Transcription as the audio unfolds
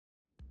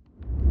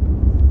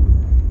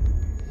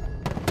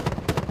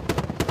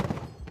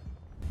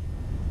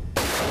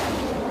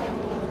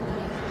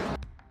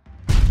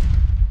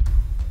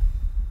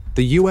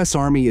The U.S.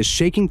 Army is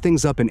shaking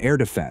things up in air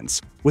defense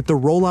with the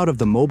rollout of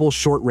the Mobile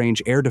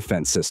Short-Range Air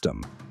Defense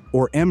System,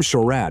 or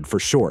M-SHORAD for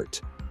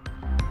short.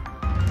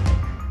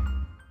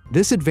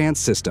 This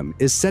advanced system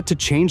is set to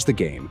change the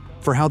game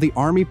for how the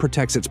Army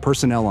protects its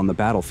personnel on the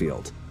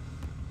battlefield.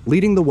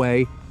 Leading the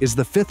way is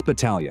the 5th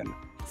Battalion,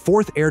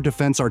 4th Air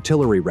Defense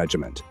Artillery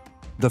Regiment,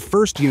 the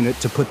first unit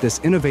to put this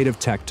innovative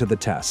tech to the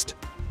test.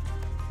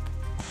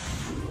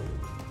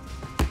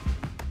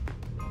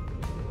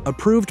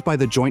 Approved by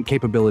the Joint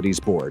Capabilities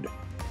Board,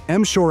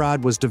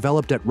 M-SHORAD was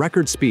developed at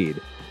record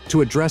speed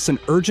to address an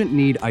urgent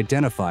need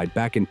identified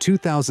back in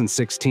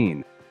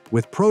 2016,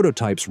 with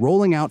prototypes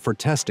rolling out for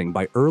testing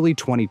by early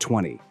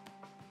 2020.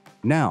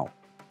 Now,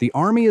 the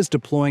Army is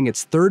deploying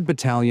its 3rd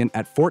Battalion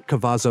at Fort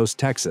Cavazos,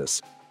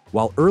 Texas,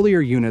 while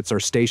earlier units are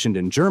stationed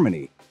in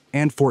Germany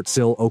and Fort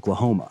Sill,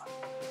 Oklahoma.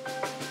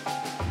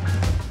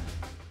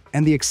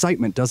 And the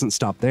excitement doesn't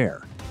stop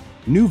there.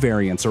 New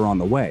variants are on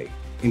the way,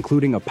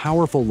 including a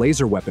powerful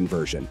laser weapon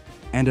version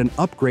and an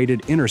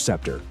upgraded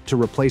interceptor to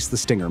replace the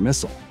Stinger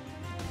missile.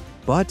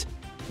 But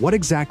what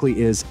exactly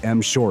is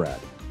M-SHORAD,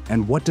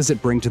 and what does it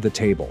bring to the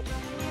table?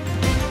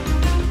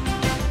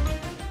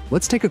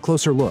 Let's take a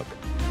closer look.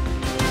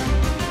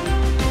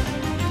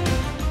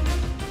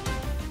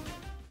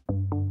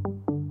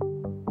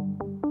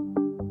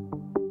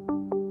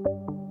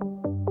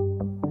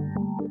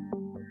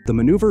 The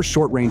Maneuver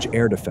Short-Range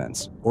Air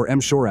Defense, or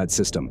M-SHORAD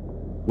system,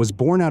 was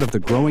born out of the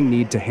growing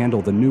need to handle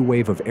the new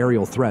wave of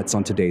aerial threats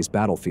on today's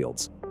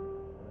battlefields.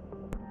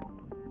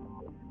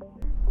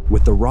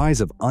 With the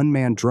rise of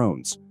unmanned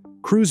drones,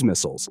 cruise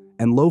missiles,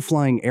 and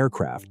low-flying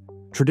aircraft,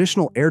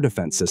 traditional air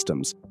defense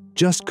systems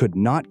just could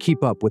not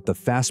keep up with the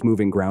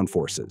fast-moving ground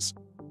forces.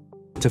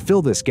 To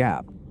fill this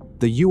gap,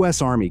 the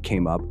U.S. Army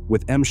came up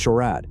with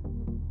M-SHORAD,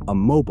 a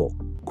mobile,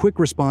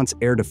 quick-response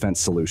air defense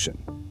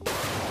solution.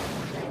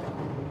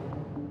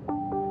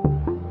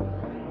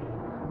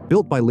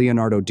 Built by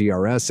Leonardo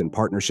DRS in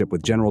partnership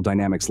with General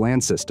Dynamics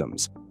Land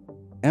Systems,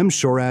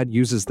 M-SHORAD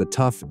uses the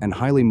tough and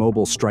highly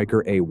mobile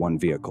Stryker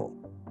A1 vehicle.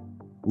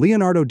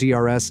 Leonardo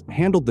DRS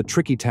handled the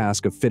tricky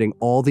task of fitting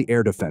all the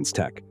air defense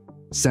tech,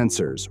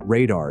 sensors,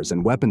 radars,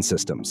 and weapon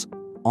systems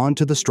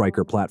onto the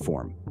Stryker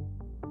platform.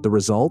 The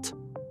result?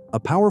 A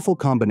powerful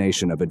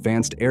combination of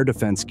advanced air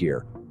defense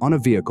gear on a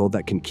vehicle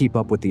that can keep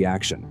up with the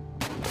action,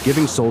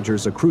 giving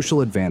soldiers a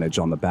crucial advantage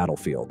on the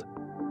battlefield.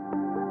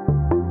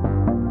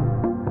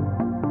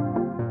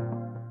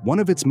 One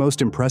of its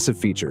most impressive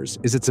features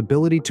is its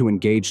ability to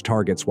engage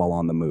targets while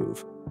on the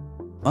move.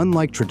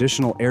 Unlike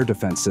traditional air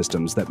defense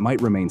systems that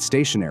might remain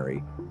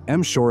stationary,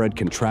 M-SHORAD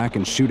can track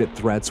and shoot at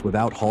threats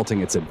without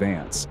halting its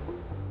advance.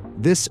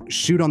 This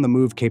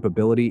shoot-on-the-move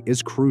capability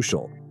is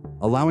crucial,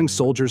 allowing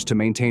soldiers to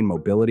maintain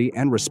mobility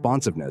and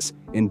responsiveness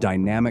in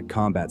dynamic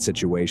combat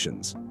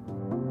situations.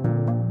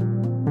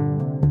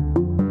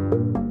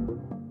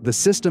 The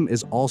system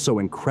is also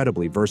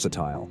incredibly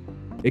versatile.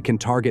 It can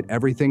target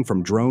everything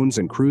from drones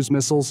and cruise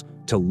missiles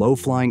to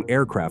low-flying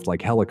aircraft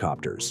like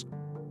helicopters.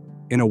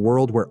 In a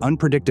world where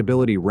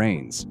unpredictability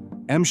reigns,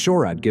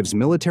 M-SHORAD gives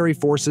military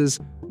forces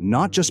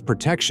not just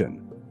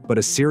protection, but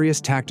a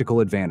serious tactical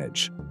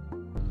advantage.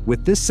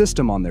 With this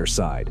system on their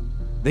side,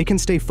 they can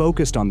stay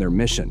focused on their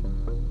mission,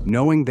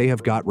 knowing they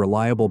have got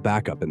reliable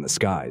backup in the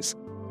skies.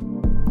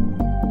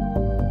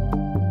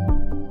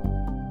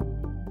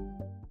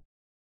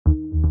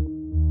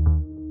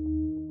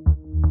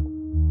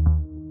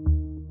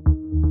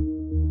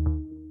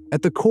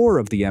 At the core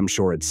of the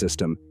M-SHORAD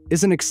system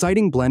is an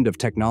exciting blend of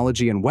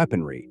technology and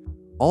weaponry,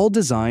 all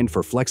designed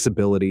for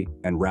flexibility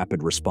and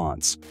rapid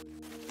response.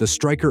 The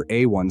Stryker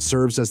A1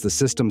 serves as the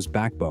system's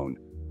backbone,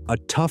 a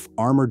tough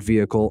armored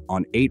vehicle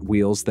on 8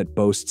 wheels that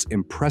boasts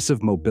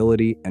impressive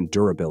mobility and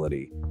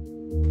durability.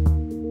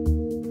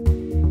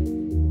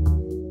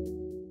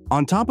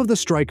 On top of the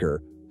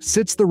Stryker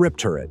sits the RIP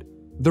turret,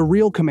 the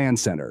real command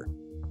center.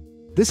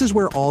 This is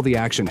where all the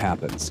action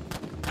happens,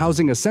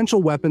 housing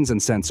essential weapons and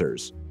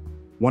sensors.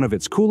 One of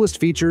its coolest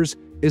features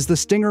is the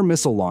Stinger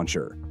missile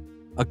launcher,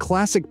 a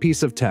classic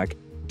piece of tech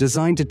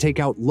designed to take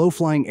out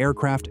low-flying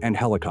aircraft and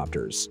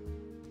helicopters.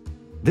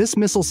 This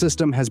missile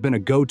system has been a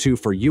go-to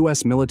for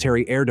U.S.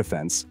 military air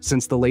defense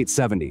since the late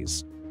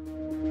 70s.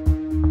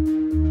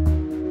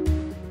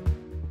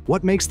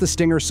 What makes the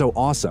Stinger so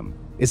awesome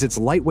is its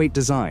lightweight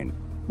design,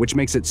 which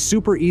makes it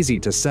super easy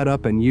to set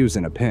up and use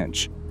in a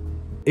pinch.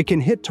 It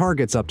can hit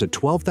targets up to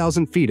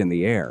 12,000 feet in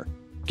the air,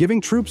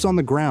 giving troops on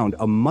the ground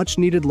a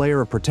much-needed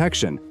layer of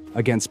protection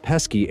against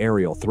pesky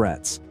aerial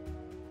threats.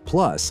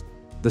 Plus,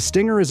 the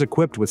Stinger is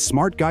equipped with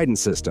smart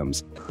guidance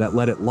systems that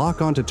let it lock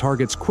onto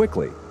targets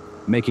quickly,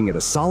 making it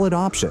a solid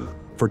option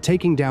for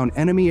taking down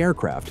enemy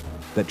aircraft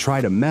that try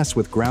to mess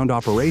with ground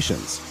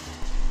operations.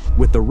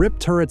 With the RIP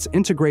turret's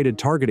integrated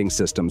targeting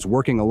systems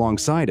working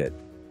alongside it,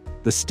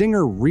 the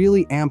Stinger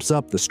really amps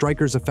up the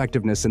Stryker's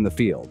effectiveness in the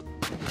field.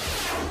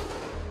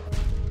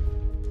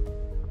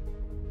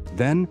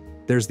 Then,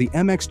 there's the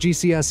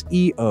MXGCS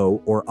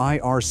EO or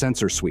IR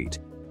sensor suite,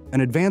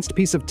 an advanced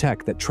piece of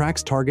tech that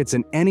tracks targets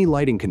in any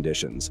lighting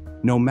conditions,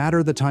 no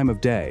matter the time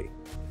of day.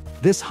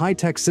 This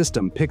high-tech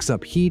system picks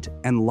up heat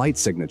and light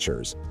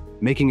signatures,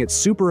 making it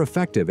super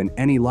effective in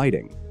any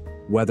lighting,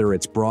 whether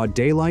it's broad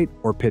daylight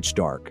or pitch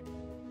dark.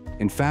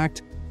 In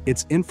fact,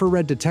 its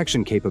infrared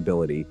detection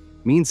capability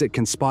means it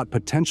can spot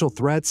potential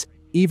threats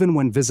even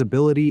when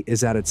visibility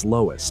is at its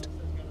lowest,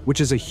 which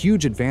is a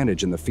huge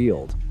advantage in the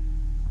field.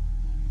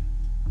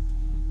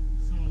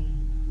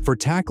 For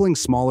tackling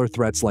smaller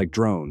threats like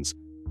drones,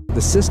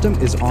 the system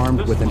is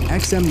armed with an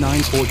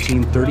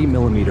XM914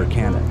 30mm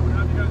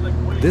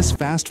cannon. This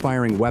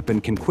fast-firing weapon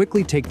can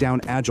quickly take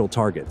down agile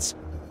targets,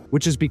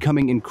 which is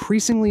becoming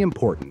increasingly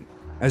important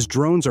as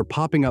drones are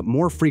popping up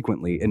more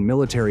frequently in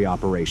military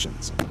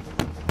operations.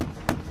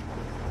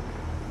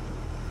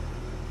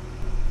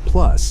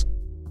 Plus,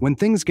 when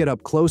things get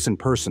up close and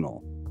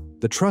personal,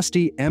 the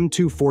trusty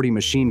M240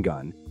 machine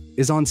gun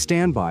is on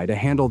standby to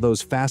handle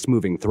those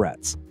fast-moving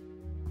threats.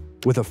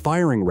 With a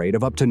firing rate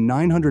of up to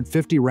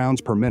 950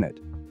 rounds per minute,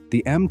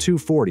 the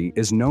M240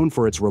 is known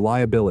for its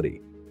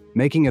reliability,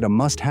 making it a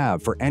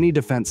must-have for any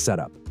defense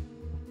setup.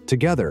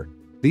 Together,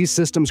 these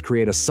systems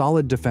create a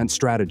solid defense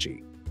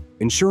strategy,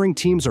 ensuring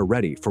teams are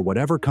ready for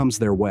whatever comes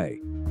their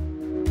way.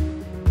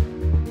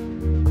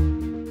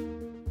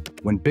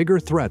 When bigger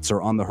threats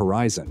are on the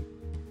horizon,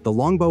 the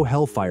Longbow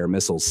Hellfire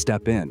missiles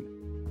step in,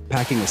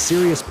 packing a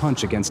serious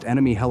punch against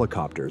enemy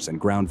helicopters and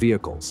ground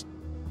vehicles.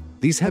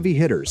 These heavy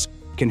hitters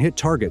can hit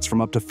targets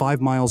from up to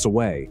 5 miles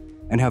away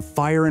and have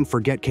fire and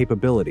forget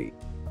capability,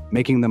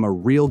 making them a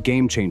real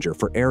game changer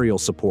for aerial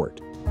support.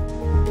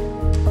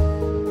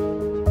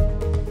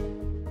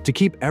 To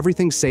keep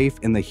everything safe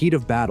in the heat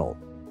of battle,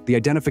 the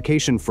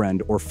identification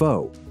friend or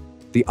foe,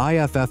 the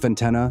IFF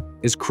antenna,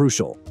 is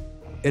crucial.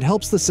 It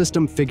helps the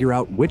system figure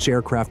out which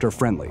aircraft are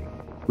friendly,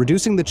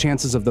 reducing the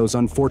chances of those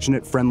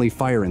unfortunate friendly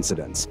fire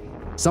incidents,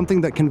 something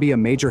that can be a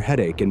major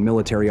headache in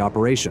military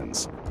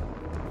operations.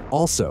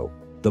 Also,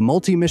 the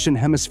multi-mission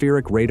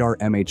hemispheric radar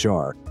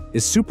MHR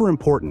is super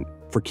important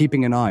for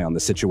keeping an eye on the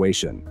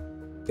situation.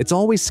 It's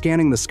always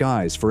scanning the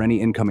skies for any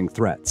incoming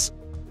threats,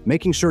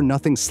 making sure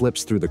nothing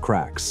slips through the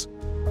cracks.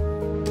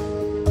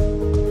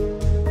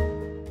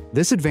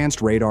 This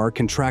advanced radar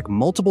can track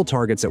multiple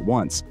targets at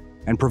once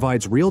and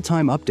provides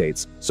real-time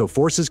updates so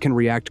forces can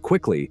react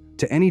quickly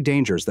to any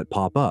dangers that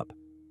pop up.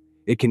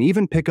 It can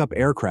even pick up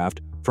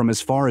aircraft from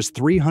as far as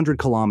 300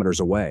 kilometers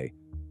away.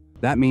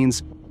 That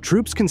means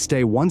troops can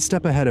stay one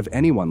step ahead of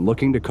anyone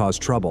looking to cause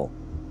trouble.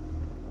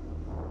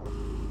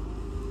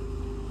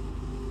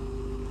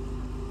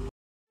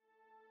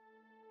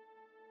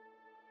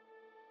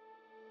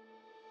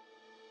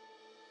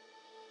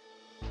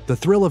 The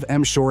thrill of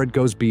M-SHORAD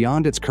goes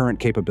beyond its current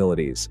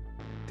capabilities.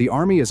 The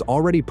Army is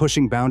already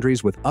pushing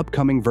boundaries with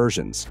upcoming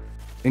versions,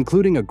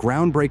 including a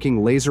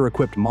groundbreaking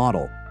laser-equipped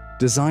model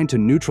designed to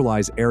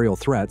neutralize aerial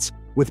threats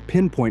with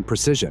pinpoint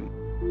precision.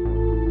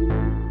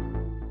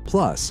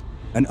 Plus,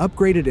 an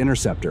upgraded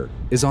interceptor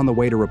is on the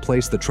way to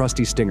replace the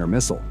trusty Stinger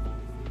missile.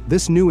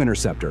 This new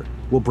interceptor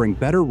will bring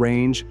better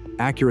range,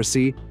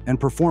 accuracy, and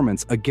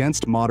performance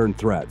against modern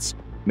threats,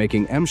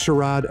 making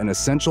M-SHORAD an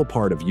essential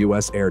part of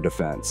U.S. air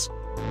defense.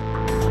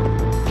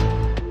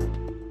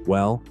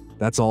 Well,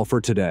 that's all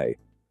for today.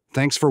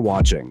 Thanks for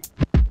watching.